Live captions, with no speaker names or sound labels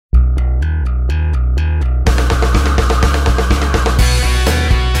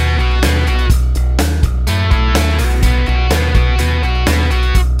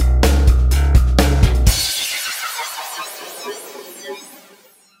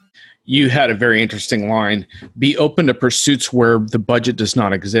you had a very interesting line: be open to pursuits where the budget does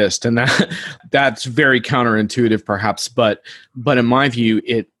not exist. And that's very counterintuitive perhaps, but in my view,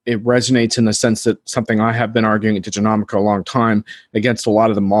 it resonates in the sense that something I have been arguing at Diginomica a long time against a lot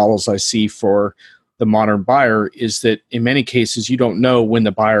of the models I see for the modern buyer is that in many cases, you don't know when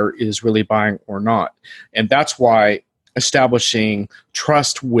the buyer is really buying or not. And that's why establishing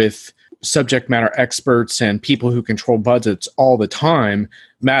trust with subject matter experts and people who control budgets all the time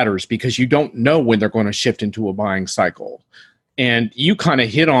matters, because you don't know when they're going to shift into a buying cycle. And you kind of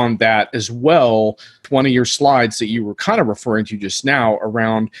hit on that as well. One of your slides that you were kind of referring to just now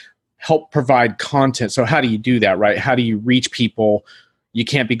around help provide content. So how do you do that, right? How do you reach people? You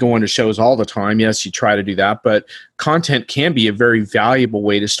can't be going to shows all the time. Yes, you try to do that, but content can be a very valuable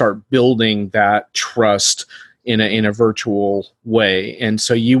way to start building that trust in a virtual way. And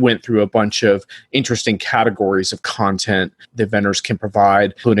so you went through a bunch of interesting categories of content that vendors can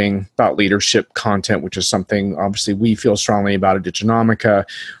provide, including thought leadership content, which is something obviously we feel strongly about at Diginomica.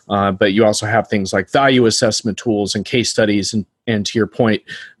 But you also have things like value assessment tools and case studies, and to your point,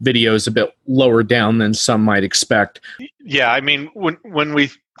 videos a bit lower down than some might expect. Yeah, I mean, when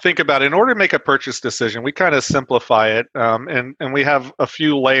we think about it, in order to make a purchase decision, we kind of simplify it, and we have a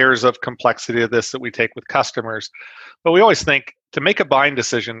few layers of complexity of this that we take with customers. But we always think, to make a buying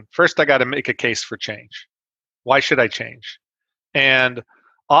decision, first I got to make a case for change. Why should I change? And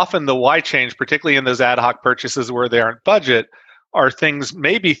often the why change, particularly in those ad hoc purchases where they aren't budget, are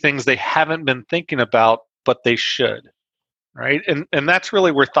maybe things they haven't been thinking about, but they should. Right. And that's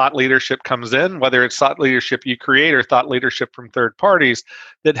really where thought leadership comes in, whether it's thought leadership you create or thought leadership from third parties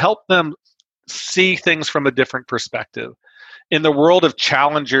that help them see things from a different perspective. In the world of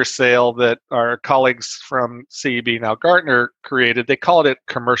challenger sale that our colleagues from CEB, now Gartner, created, they called it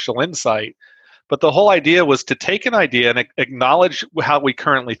commercial insight. But the whole idea was to take an idea and acknowledge how we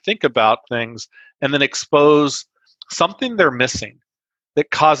currently think about things and then expose something they're missing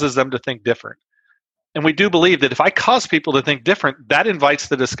that causes them to think different. And we do believe that if I cause people to think different, that invites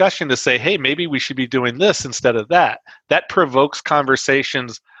the discussion to say, hey, maybe we should be doing this instead of that. That provokes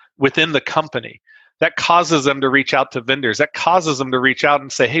conversations within the company. That causes them to reach out to vendors. That causes them to reach out and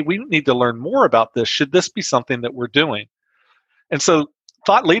say, hey, we need to learn more about this. Should this be something that we're doing? And so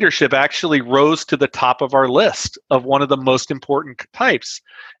thought leadership actually rose to the top of our list of one of the most important types.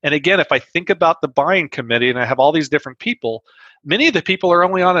 And again, if I think about the buying committee and I have all these different people, many of the people are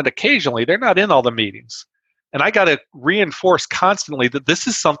only on it occasionally. They're not in all the meetings. And I got to reinforce constantly that this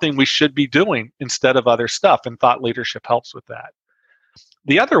is something we should be doing instead of other stuff, and thought leadership helps with that.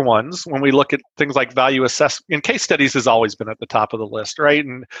 The other ones, when we look at things like value assessment, and case studies has always been at the top of the list, right?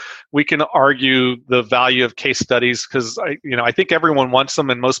 And we can argue the value of case studies because I think everyone wants them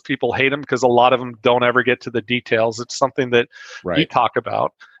and most people hate them because a lot of them don't ever get to the details. It's something that you talk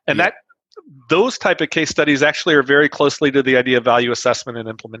about. And those type of case studies actually are very closely to the idea of value assessment and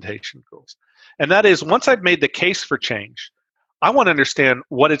implementation tools. And that is, once I've made the case for change, I want to understand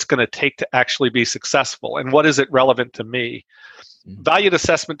what it's going to take to actually be successful and what is it relevant to me. Valued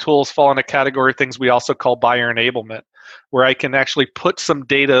assessment tools fall in a category of things we also call buyer enablement, where I can actually put some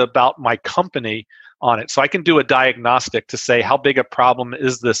data about my company on it. So I can do a diagnostic to say, how big a problem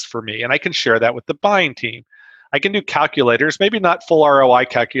is this for me? And I can share that with the buying team. I can do calculators, maybe not full ROI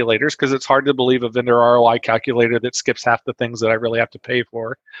calculators, because it's hard to believe a vendor ROI calculator that skips half the things that I really have to pay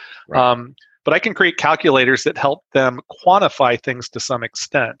for. Right. But I can create calculators that help them quantify things to some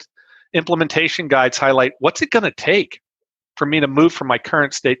extent. Implementation guides highlight what's it going to take for me to move from my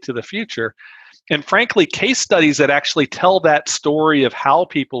current state to the future. And frankly, case studies that actually tell that story of how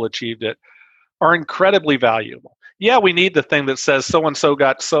people achieved it are incredibly valuable. Yeah, we need the thing that says so-and-so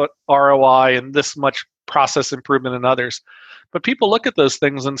got so ROI and this much process improvement in others. But people look at those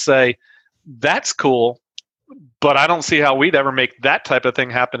things and say, that's cool, but I don't see how we'd ever make that type of thing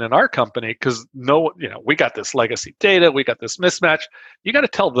happen in our company because we got this legacy data, we got this mismatch. You got to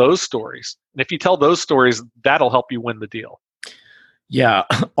tell those stories. And if you tell those stories, that'll help you win the deal. Yeah,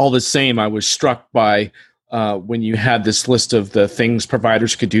 all the same, I was struck by when you had this list of the things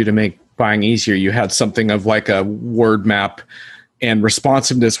providers could do to make buying easier. You had something of like a word map, and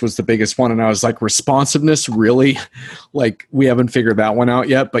responsiveness was the biggest one. And I was like, responsiveness, really? Like, we haven't figured that one out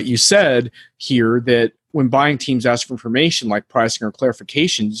yet. But you said here that when buying teams ask for information like pricing or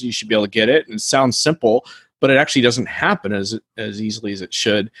clarifications, you should be able to get it. And it sounds simple, but it actually doesn't happen as easily as it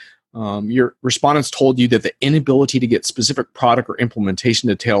should. Your respondents told you that the inability to get specific product or implementation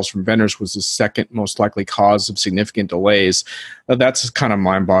details from vendors was the second most likely cause of significant delays. That's kind of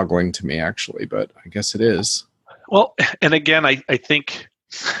mind-boggling to me, actually, but I guess it is. Well, and again, I think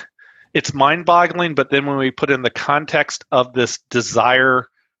it's mind-boggling, but then when we put in the context of this desire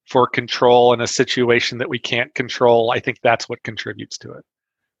for control in a situation that we can't control, I think that's what contributes to it,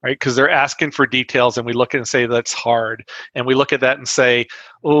 right? Because they're asking for details, and we look at and say that's hard. And we look at that and say,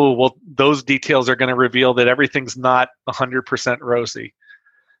 oh, well, those details are going to reveal that everything's not 100% rosy.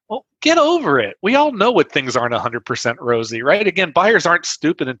 Well, get over it. We all know what things aren't 100% rosy, right? Again, buyers aren't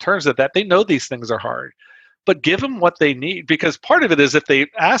stupid in terms of that. They know these things are hard. But give them what they need, because part of it is if they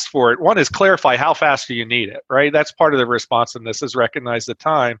ask for it, one is clarify how fast do you need it, right? That's part of the responsiveness, is recognize the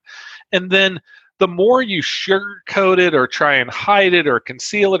time. And then the more you sugarcoat it or try and hide it or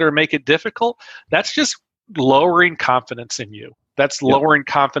conceal it or make it difficult, that's just lowering confidence in you. That's lowering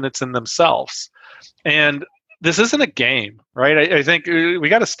confidence in themselves. And this isn't a game, right? I think we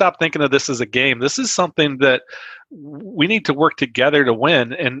got to stop thinking of this as a game. This is something that we need to work together to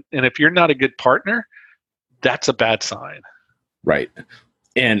win. And if you're not a good partner, that's a bad sign. Right.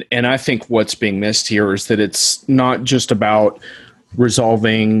 And I think what's being missed here is that it's not just about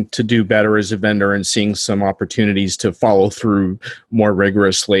resolving to do better as a vendor and seeing some opportunities to follow through more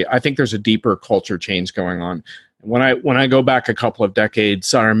rigorously. I think there's a deeper culture change going on. When I go back a couple of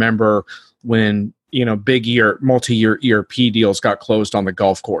decades, I remember when, big multi-year ERP deals got closed on the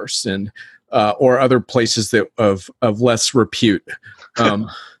golf course and or other places that of less repute.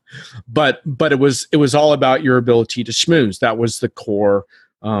 But it was all about your ability to schmooze. That was the core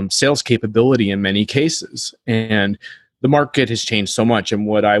sales capability in many cases. And the market has changed so much. And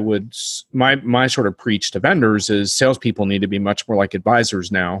what I would my sort of preach to vendors is salespeople need to be much more like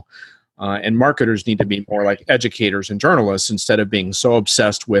advisors now, and marketers need to be more like educators and journalists instead of being so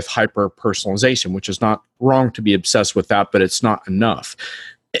obsessed with hyper personalization, which is not wrong to be obsessed with that, but it's not enough.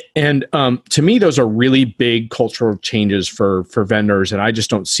 And to me, those are really big cultural changes for vendors, and I just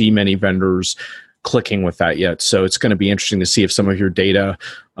don't see many vendors clicking with that yet. So it's going to be interesting to see if some of your data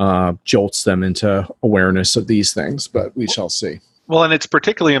jolts them into awareness of these things, but we shall see. Well, and it's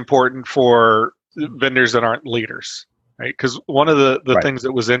particularly important for vendors that aren't leaders, right? Because one of the Right. things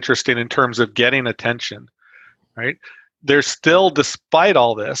that was interesting in terms of getting attention, right? There's still, despite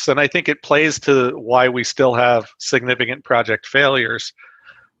all this, and I think it plays to why we still have significant project failures.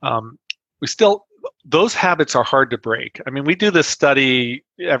 Those habits are hard to break. I mean, we do this study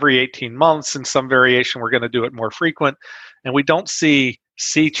every 18 months in some variation. We're going to do it more frequent, and we don't see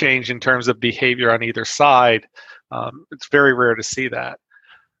sea change in terms of behavior on either side. It's very rare to see that.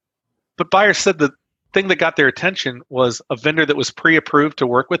 But buyers said the thing that got their attention was a vendor that was pre-approved to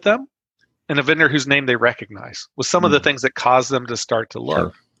work with them and a vendor whose name they recognize was some of the things that caused them to start to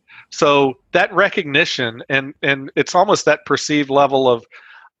look. Sure. So that recognition and it's almost that perceived level of,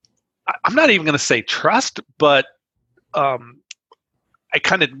 I'm not even going to say trust, but I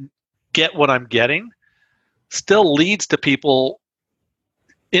kind of get what I'm getting, still leads to people,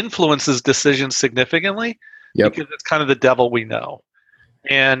 influences decisions significantly. Yep. Because it's kind of the devil we know.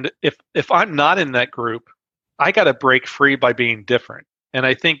 And if I'm not in that group, I got to break free by being different. And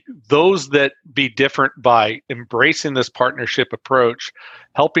I think those that be different by embracing this partnership approach,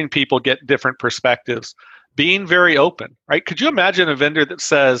 helping people get different perspectives, being very open, right? Could you imagine a vendor that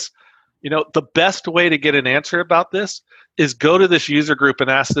says, the best way to get an answer about this is go to this user group and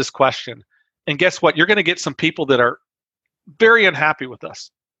ask this question. And guess what? You're going to get some people that are very unhappy with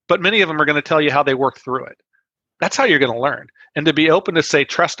us, but many of them are going to tell you how they worked through it. That's how you're going to learn. And to be open to say,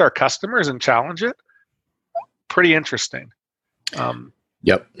 trust our customers and challenge it, pretty interesting.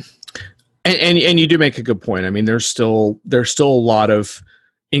 Yep. And you do make a good point. I mean, there's still a lot of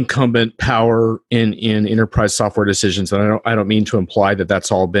incumbent power in enterprise software decisions, and I don't mean to imply that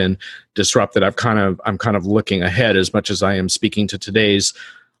that's all been disrupted. I'm kind of looking ahead as much as I am speaking to today's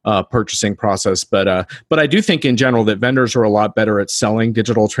purchasing process, but I do think in general that vendors are a lot better at selling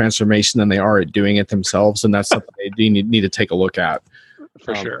digital transformation than they are at doing it themselves, and that's something they do need to take a look at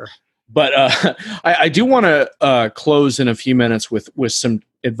for sure. But I do want to close in a few minutes with some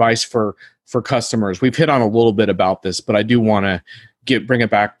advice for customers. We've hit on a little bit about this, but I do want to bring it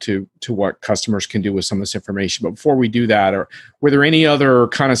back to what customers can do with some of this information. But before we do that, were there any other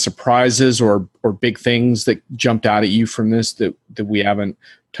kind of surprises or big things that jumped out at you from this that we haven't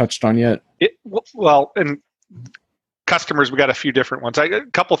touched on yet? And customers, we got a few different ones. A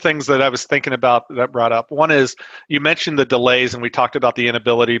couple things that I was thinking about that brought up. One is you mentioned the delays, and we talked about the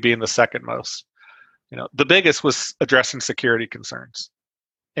inability being the second most. The biggest was addressing security concerns.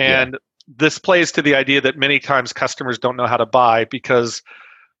 And this plays to the idea that many times customers don't know how to buy, because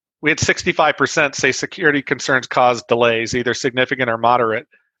we had 65% say security concerns caused delays, either significant or moderate,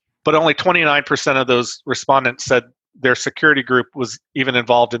 but only 29% of those respondents said their security group was even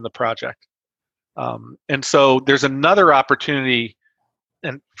involved in the project. And so there's another opportunity,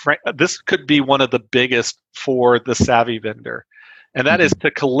 and this could be one of the biggest for the savvy vendor, And that is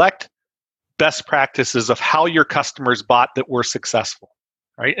to collect best practices of how your customers bought that were successful,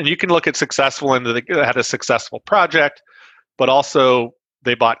 right? And you can look at successful and they had a successful project, but also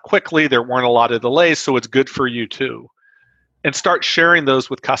they bought quickly, there weren't a lot of delays, so it's good for you too. And start sharing those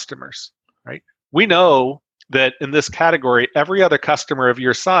with customers, right? We know that in this category, every other customer of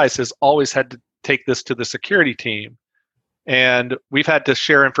your size has always had to take this to the security team. And we've had to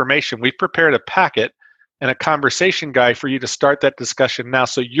share information. We've prepared a packet and a conversation guide for you to start that discussion now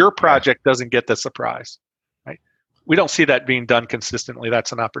so your project doesn't get the surprise, right? We don't see that being done consistently.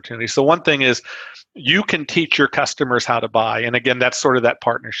 That's an opportunity. So one thing is you can teach your customers how to buy. And again, that's sort of that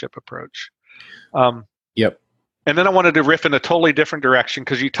partnership approach. Yep. And then I wanted to riff in a totally different direction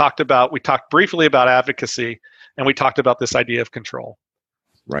because we talked briefly about advocacy and we talked about this idea of control.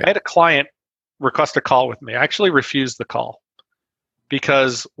 Right. I had a client request a call with me. I actually refused the call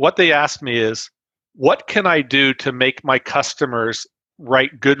because what they asked me is, what can I do to make my customers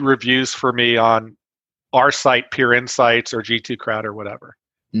write good reviews for me on our site, Peer Insights or G2 Crowd or whatever?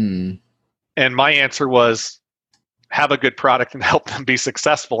 And my answer was, have a good product and help them be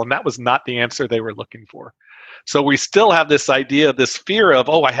successful. And that was not the answer they were looking for. So we still have this idea, this fear of,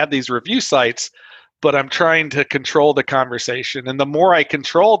 I have these review sites, but I'm trying to control the conversation. And the more I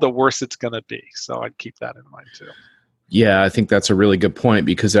control, the worse it's going to be. So I'd keep that in mind too. Yeah, I think that's a really good point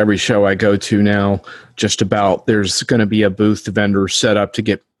because every show I go to now, just about there's going to be a booth vendor set up to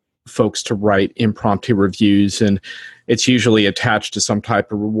get folks to write impromptu reviews, and it's usually attached to some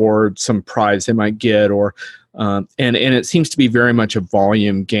type of reward, some prize they might get, or and it seems to be very much a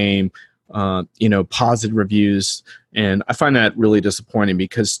volume game. Positive reviews, and I find that really disappointing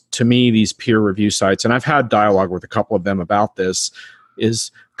because to me, these peer review sites, and I've had dialogue with a couple of them about this,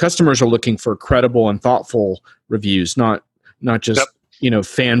 is customers are looking for credible and thoughtful reviews, not just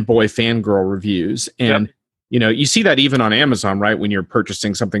fanboy, fangirl reviews. And you see that even on Amazon, right? When you're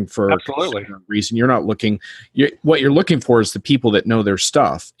purchasing something for Absolutely. a reason, you're not looking. What you're looking for is the people that know their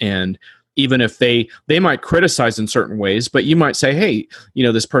stuff, and even if they might criticize in certain ways, but you might say, hey,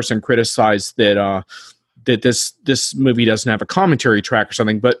 this person criticized that that this movie doesn't have a commentary track or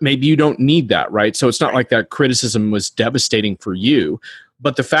something, but maybe you don't need that, right? So it's not like that criticism was devastating for you,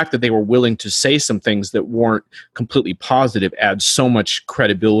 but the fact that they were willing to say some things that weren't completely positive adds so much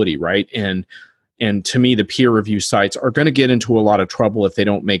credibility, right? And to me, the peer review sites are going to get into a lot of trouble if they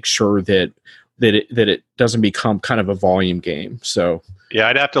don't make sure that it doesn't become kind of a volume game. So yeah,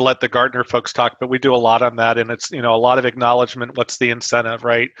 I'd have to let the Gartner folks talk, but we do a lot on that, and it's a lot of acknowledgement. What's the incentive,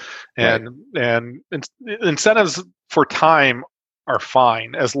 right? And incentives for time are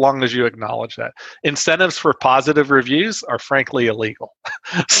fine as long as you acknowledge that. Incentives for positive reviews are frankly illegal.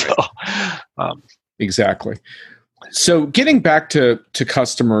 So exactly. So getting back to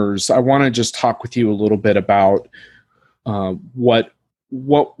customers, I want to just talk with you a little bit about what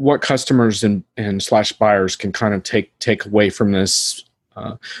customers and slash buyers can kind of take away from this.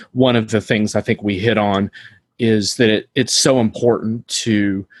 One of the things I think we hit on is that it's so important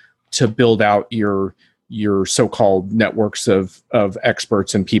to build out your so-called networks of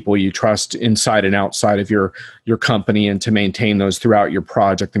experts and people you trust inside and outside of your company, and to maintain those throughout your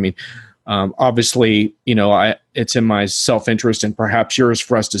project. I mean, obviously, it's in my self-interest and perhaps yours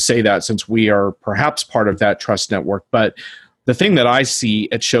for us to say that, since we are perhaps part of that trust network. But the thing that I see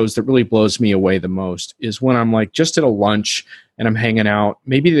at shows that really blows me away the most is when I'm like just at a lunch and I'm hanging out,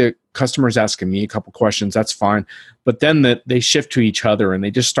 maybe the customer's asking me a couple questions, that's fine. But then they shift to each other and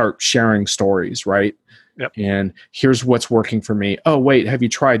they just start sharing stories, right? Yep. And here's what's working for me. Oh, wait, have you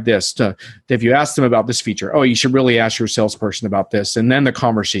tried this? Have you asked them about this feature? Oh, you should really ask your salesperson about this. And then the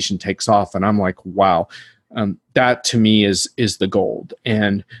conversation takes off and I'm like, wow, that to me is the gold.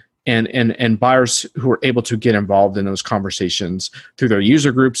 And buyers who are able to get involved in those conversations through their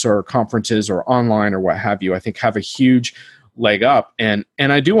user groups or conferences or online or what have you, I think have a huge leg up. And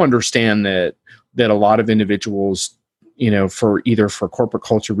I do understand that a lot of individuals, for corporate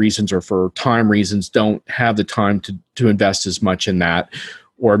culture reasons or for time reasons, don't have the time to invest as much in that.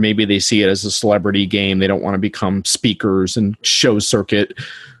 Or maybe they see it as a celebrity game. They don't want to become speakers and show circuit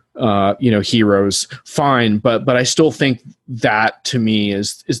heroes. Fine, but I still think that to me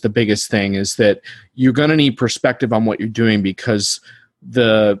is the biggest thing, is that you're going to need perspective on what you're doing, because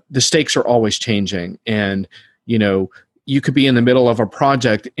the stakes are always changing. And you could be in the middle of a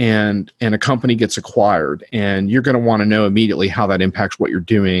project and a company gets acquired, and you're going to want to know immediately how that impacts what you're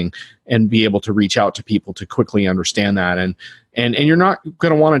doing and be able to reach out to people to quickly understand that. And you're not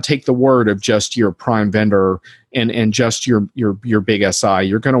going to want to take the word of just your prime vendor and just your big SI.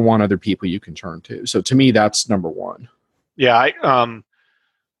 You're going to want other people you can turn to. So to me, that's number one. Yeah, and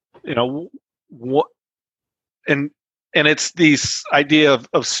And it's this idea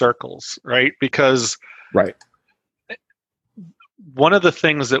of circles, right? Because Right. one of the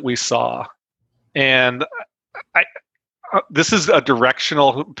things that we saw, and I, this is a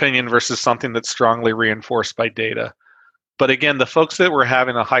directional opinion versus something that's strongly reinforced by data. But again, the folks that were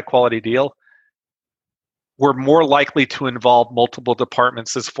having a high quality deal were more likely to involve multiple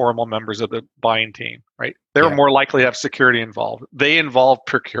departments as formal members of the buying team, right? They were more likely to have security involved. They involved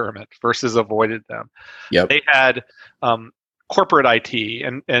procurement versus avoided them. Yep. They had corporate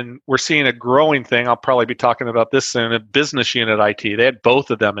IT, and we're seeing a growing thing. I'll probably be talking about this soon, a business unit IT. They had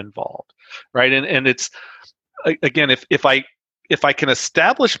both of them involved, right? And it's, again, if I can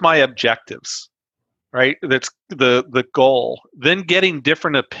establish my objectives, right, that's the goal, then getting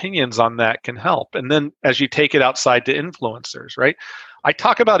different opinions on that can help. And then as you take it outside to influencers, right, I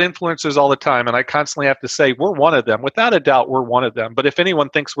talk about influencers all the time, and I constantly have to say we're one of them. Without a doubt, we're one of them. But if anyone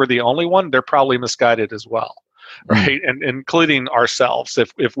thinks we're the only one, they're probably misguided as well, right? And including ourselves,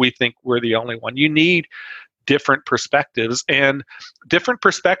 if we think we're the only one. You need different perspectives, and different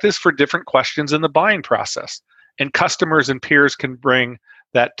perspectives for different questions in the buying process. And customers and peers can bring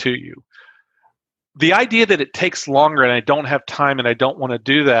that to you. The idea that it takes longer and I don't have time and I don't want to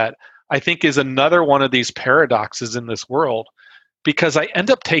do that, I think is another one of these paradoxes in this world, because I end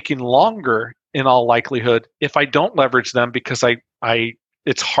up taking longer in all likelihood if I don't leverage them, because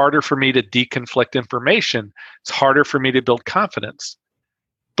it's harder for me to deconflict information. It's harder for me to build confidence.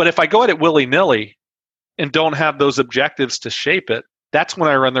 But if I go at it willy-nilly and don't have those objectives to shape it, that's when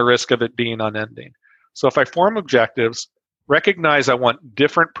I run the risk of it being unending. So if I form objectives, recognize I want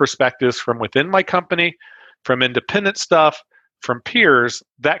different perspectives from within my company, from independent stuff, from peers,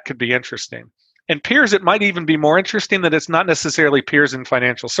 that could be interesting. And peers, it might even be more interesting that it's not necessarily peers in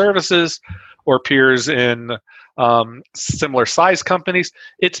financial services or peers in similar size companies.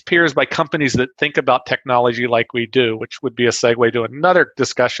 It's peers by companies that think about technology like we do, which would be a segue to another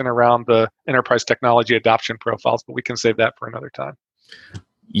discussion around the enterprise technology adoption profiles, but we can save that for another time.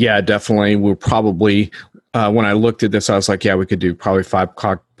 Yeah, definitely. We'll probably, when I looked at this, I was like, yeah, we could do probably 5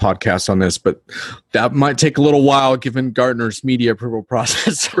 podcasts on this, but that might take a little while given Gartner's media approval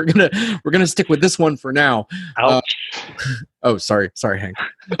process. We're gonna stick with this one for now. Oh, sorry, Hank.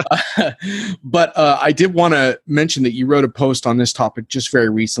 But I did want to mention that you wrote a post on this topic just very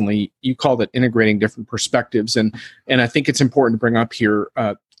recently. You called it integrating different perspectives, and I think it's important to bring up here.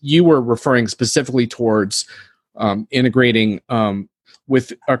 You were referring specifically towards integrating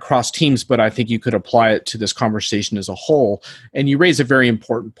with across teams, but I think you could apply it to this conversation as a whole. And you raise a very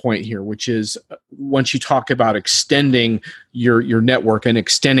important point here, which is once you talk about extending your network and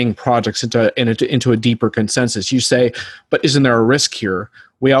extending projects into a deeper consensus, you say, but isn't there a risk here?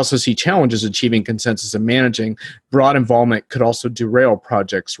 We also see challenges achieving consensus and managing. Broad involvement could also derail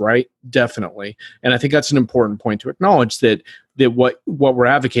projects, right? Definitely. And I think that's an important point to acknowledge that what we're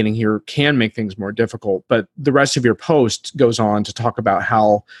advocating here can make things more difficult. But the rest of your post goes on to talk about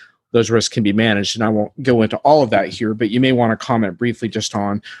how those risks can be managed. And I won't go into all of that here, but you may want to comment briefly just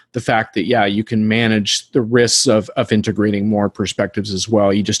on the fact that, yeah, you can manage the risks of integrating more perspectives as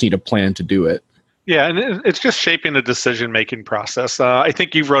well. You just need a plan to do it. Yeah, and it's just shaping the decision-making process. I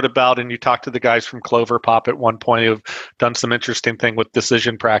think you wrote about, and you talked to the guys from Cloverpop at one point who've done some interesting thing with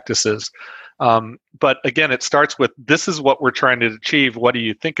decision practices. But again, it starts with, this is what we're trying to achieve. What do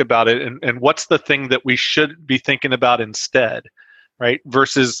you think about it? And what's the thing that we should be thinking about instead, right?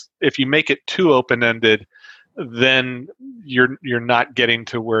 Versus if you make it too open-ended, then you're not getting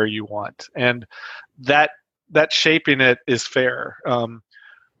to where you want. And that shaping it is fair.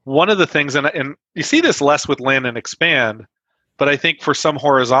 One of the things, and you see this less with land and expand, but I think for some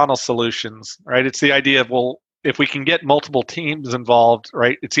horizontal solutions, right, it's the idea of, well, if we can get multiple teams involved,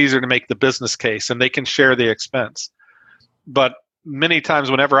 right, it's easier to make the business case and they can share the expense. But many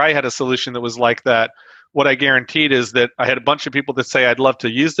times whenever I had a solution that was like that, what I guaranteed is that I had a bunch of people that say, I'd love to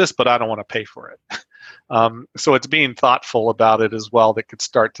use this, but I don't want to pay for it. So it's being thoughtful about it as well that could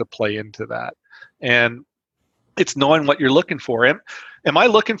start to play into that. And it's knowing what you're looking for. Am I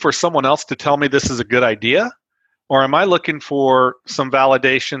looking for someone else to tell me this is a good idea? Or am I looking for some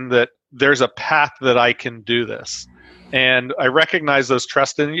validation that there's a path that I can do this? And I recognize those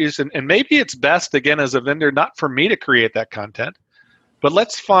trust issues. And maybe it's best, again, as a vendor, not for me to create that content, but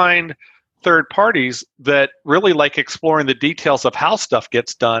let's find third parties that really like exploring the details of how stuff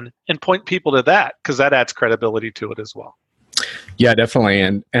gets done and point people to that, because that adds credibility to it as well. Yeah, definitely.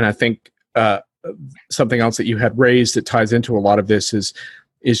 And I think something else that you had raised that ties into a lot of this is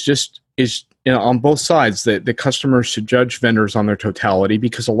just is, on both sides, that the customers should judge vendors on their totality,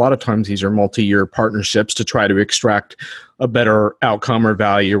 because a lot of times these are multi-year partnerships to try to extract a better outcome or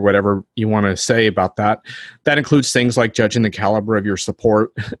value or whatever you want to say about that. That includes things like judging the caliber of your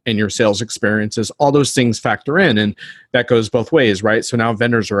support and your sales experiences. All those things factor in, and that goes both ways, right? So now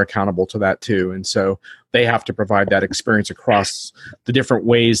vendors are accountable to that too. And so they have to provide that experience across the different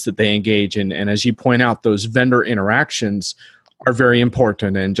ways that they engage in. And as you point out, those vendor interactions are very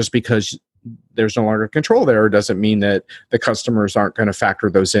important. And just because there's no longer control there doesn't mean that the customers aren't going to factor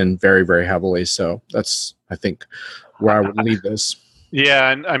those in very, very heavily. So that's, I think, where I would leave this. Yeah,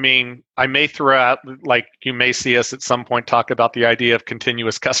 and I mean, I may throw out, like, you may see us at some point talk about the idea of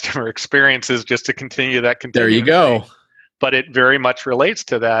continuous customer experiences, just to continue that continuum. There you go. But it very much relates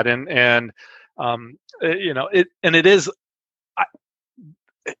to that, and it is.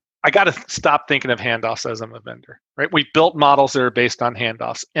 I got to stop thinking of handoffs as I'm a vendor, right? We've built models that are based on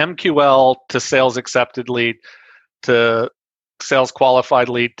handoffs: MQL to sales accepted lead, to sales qualified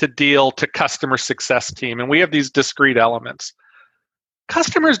lead, to deal, to customer success team, and we have these discrete elements.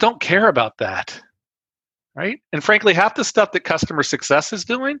 Customers don't care about that, right? And frankly, half the stuff that customer success is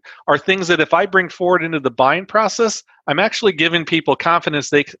doing are things that if I bring forward into the buying process, I'm actually giving people confidence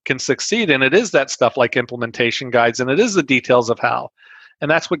they can succeed. And it is that stuff like implementation guides, and it is the details of how. And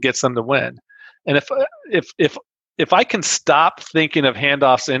that's what gets them to win. And if I can stop thinking of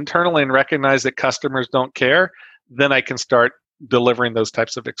handoffs internally and recognize that customers don't care, then I can start delivering those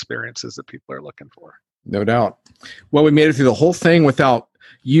types of experiences that people are looking for. No doubt. Well, we made it through the whole thing without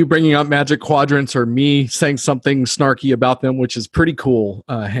you bringing up magic quadrants or me saying something snarky about them, which is pretty cool,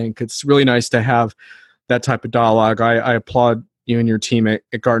 Hank. It's really nice to have that type of dialogue. I applaud you and your team at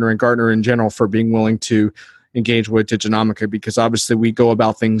Gartner and Gartner in general for being willing to engage with Diginomica, because obviously we go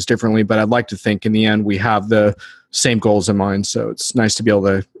about things differently, but I'd like to think in the end we have the same goals in mind. So it's nice to be able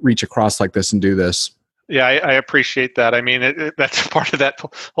to reach across like this and do this. Yeah, I appreciate that. I mean, that's part of that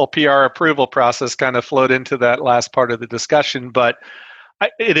whole PR approval process kind of flowed into that last part of the discussion, but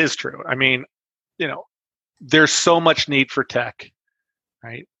it is true. I mean, there's so much need for tech,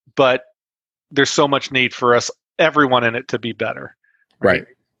 right? But there's so much need for us, everyone in it, to be better. Right.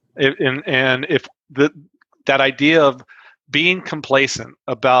 And if that idea of being complacent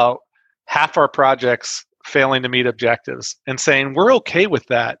about half our projects failing to meet objectives and saying we're okay with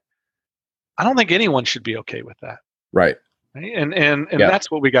that, I don't think anyone should be okay with that. Right. And that's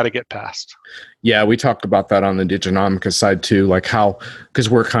what we got to get past. Yeah, we talked about that on the Diginomica side too, like how, because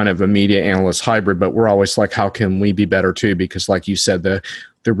we're kind of a media analyst hybrid, but we're always like, how can we be better too? Because like you said, the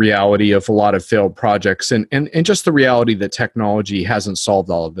reality of a lot of failed projects and just the reality that technology hasn't solved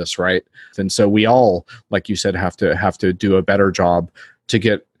all of this, right? And so we all, like you said, have to do a better job to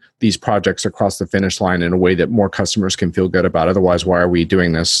get these projects across the finish line in a way that more customers can feel good about. Otherwise, why are we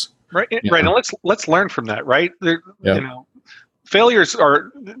doing this? Right. Right. And let's learn from that, right? Failures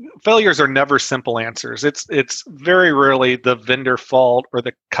are never simple answers. It's very rarely the vendor fault or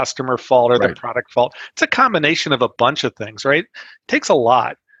the customer fault or the product fault. It's a combination of a bunch of things, right? It takes a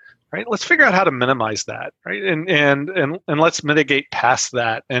lot, right? Let's figure out how to minimize that, right? And let's mitigate past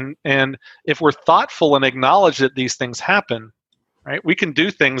that. And if we're thoughtful and acknowledge that these things happen, right? We can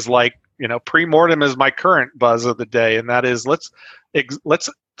do things like, pre-mortem is my current buzz of the day, and that is let's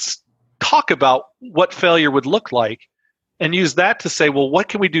talk about what failure would look like and use that to say, well, what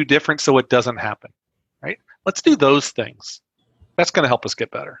can we do different so it doesn't happen, right? Let's do those things. That's going to help us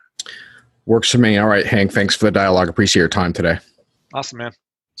get better. Works for me. All right, Hank, thanks for the dialogue. Appreciate your time today. Awesome, man.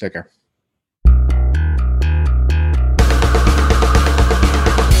 Take care.